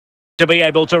to be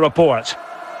able to report.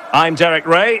 I'm Derek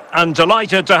Ray, and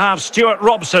delighted to have Stuart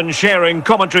Robson sharing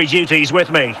commentary duties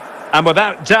with me. And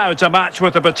without doubt, a match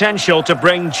with the potential to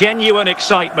bring genuine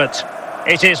excitement.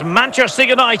 It is Manchester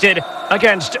United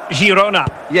against Girona.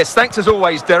 Yes, thanks as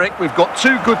always, Derek. We've got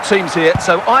two good teams here,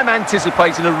 so I'm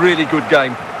anticipating a really good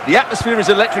game. The atmosphere is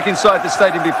electric inside the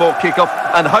stadium before kick-off,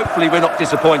 and hopefully we're not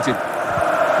disappointed.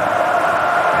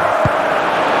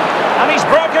 And he's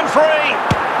broken free.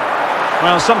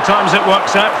 Well, sometimes it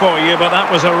works out for you, but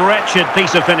that was a wretched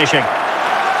piece of finishing.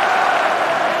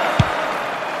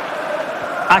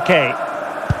 Ake.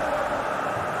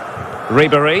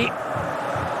 Ribéry.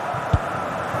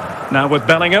 Now with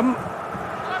Bellingham.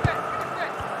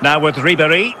 Now with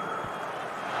Ribéry.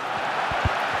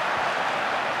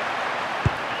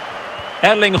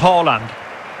 Erling Haaland.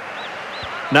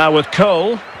 Now with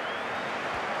Cole.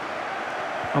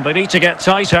 And they need to get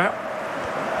tighter.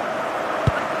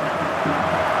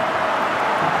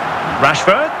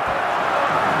 Rashford.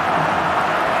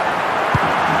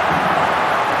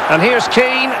 And here's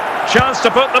Keane. Chance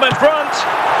to put them in front.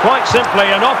 Quite simply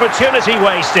an opportunity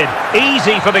wasted.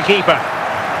 Easy for the keeper.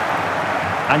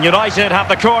 And United have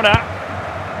the corner.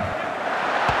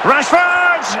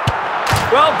 Rashford!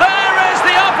 Well, there is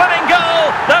the opening goal.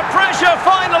 The pressure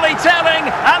finally telling,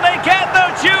 and they get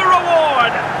their due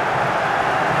reward.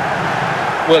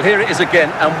 Well, here it is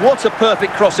again, and what a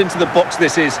perfect cross into the box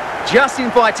this is. Just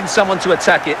inviting someone to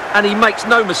attack it, and he makes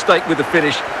no mistake with the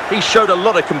finish. He showed a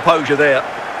lot of composure there.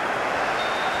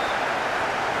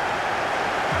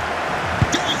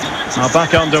 Are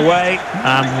back underway,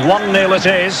 and 1-0 it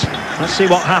is. Let's see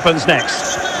what happens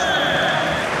next.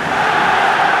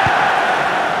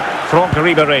 Franck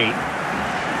Ribéry.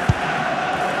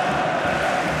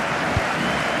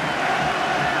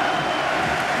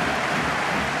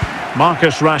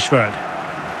 Marcus Rashford.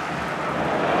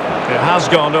 It has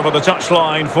gone over the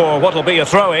touchline for what will be a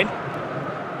throw-in.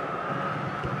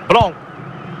 Blanc.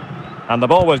 And the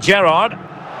ball with Gerrard.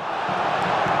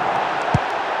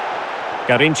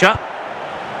 Garrincha.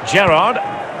 Gerrard.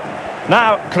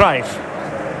 Now Cruyff.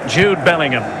 Jude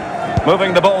Bellingham.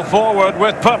 Moving the ball forward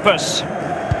with purpose.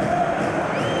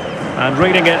 And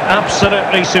reading it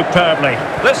absolutely superbly.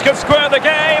 This could square the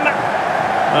game.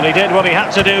 And he did what he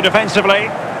had to do defensively.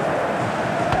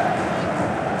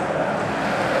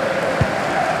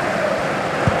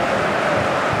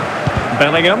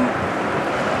 Bellingham.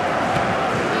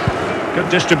 Good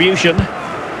distribution.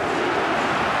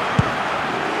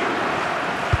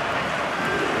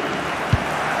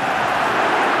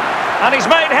 And he's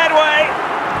made headway.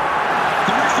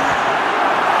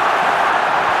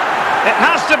 It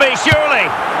has to be, surely.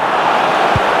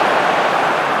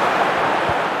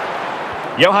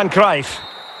 Johan Cruyff.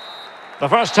 The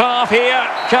first half here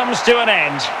comes to an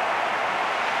end.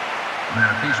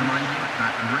 Please remind you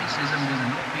that racism will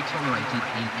not be tolerated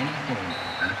in any form,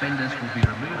 and offenders will be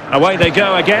removed. Away they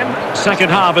go again. Second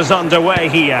half is underway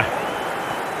here.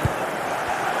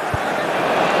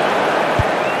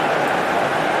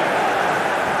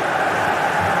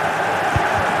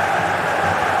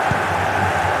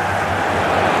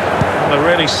 A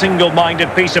really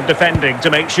single-minded piece of defending to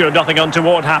make sure nothing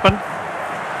untoward happened.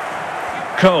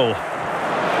 Cole.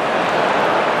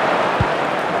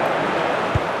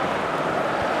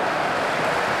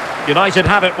 United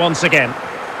have it once again.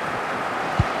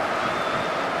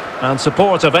 And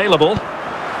support available.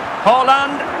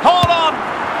 Haaland!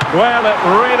 Well, it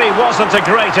really wasn't a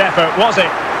great effort, was it?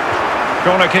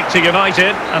 Corner kick to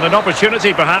United, and an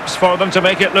opportunity perhaps for them to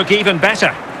make it look even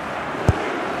better.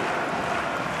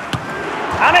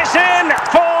 And it's in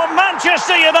for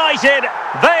Manchester United.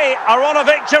 They are on a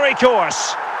victory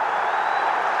course.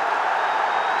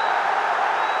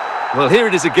 Well, here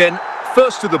it is again.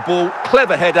 First to the ball,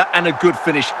 clever header and a good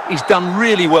finish. He's done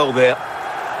really well there.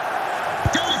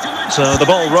 So the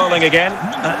ball rolling again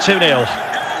at 2-0.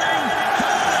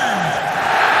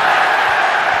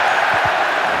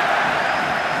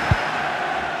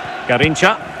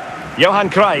 Garrincha. Johan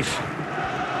Cruyff.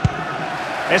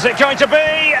 Is it going to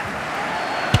be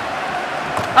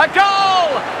a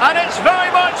goal? And it's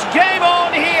very much game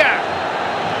on here.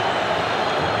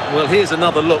 Well, here's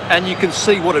another look, and you can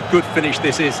see what a good finish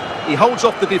this is. He holds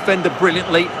off the defender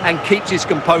brilliantly and keeps his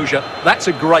composure. That's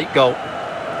a great goal.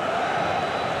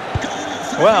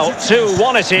 Well,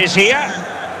 2-1 it is here.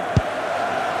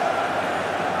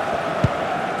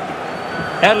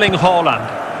 Erling Haaland.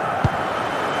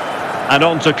 And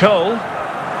on to Cole.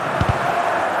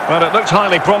 Well, it looked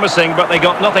highly promising, but they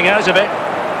got nothing out of it.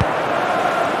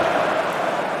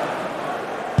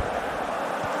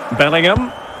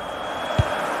 Bellingham.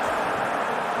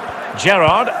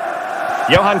 Gerrard.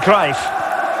 Johan Cruyff.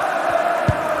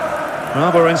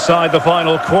 Well, we're inside the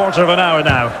final quarter of an hour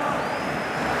now.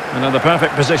 And in the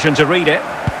perfect position to read it.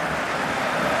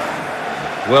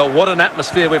 Well, what an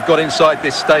atmosphere we've got inside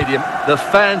this stadium. The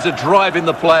fans are driving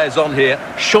the players on here.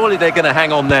 Surely they're going to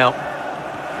hang on now.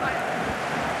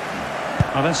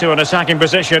 Well, into an attacking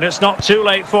position. It's not too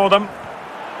late for them.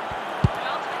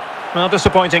 Well,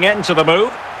 disappointing end to the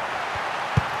move.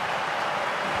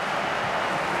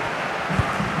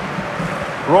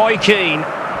 Roy Keane.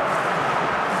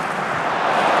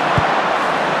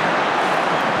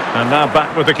 And now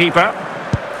back with the keeper.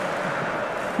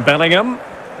 Bellingham.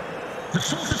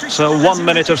 So 1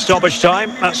 minute of stoppage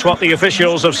time, that's what the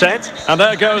officials have said. And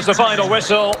there goes the final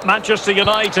whistle. Manchester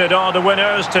United are the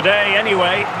winners today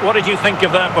anyway. What did you think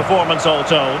of that performance all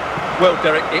told? Well,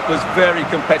 Derek, it was very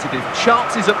competitive.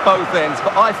 Chances at both ends,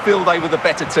 but I feel they were the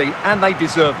better team and they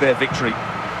deserved their victory.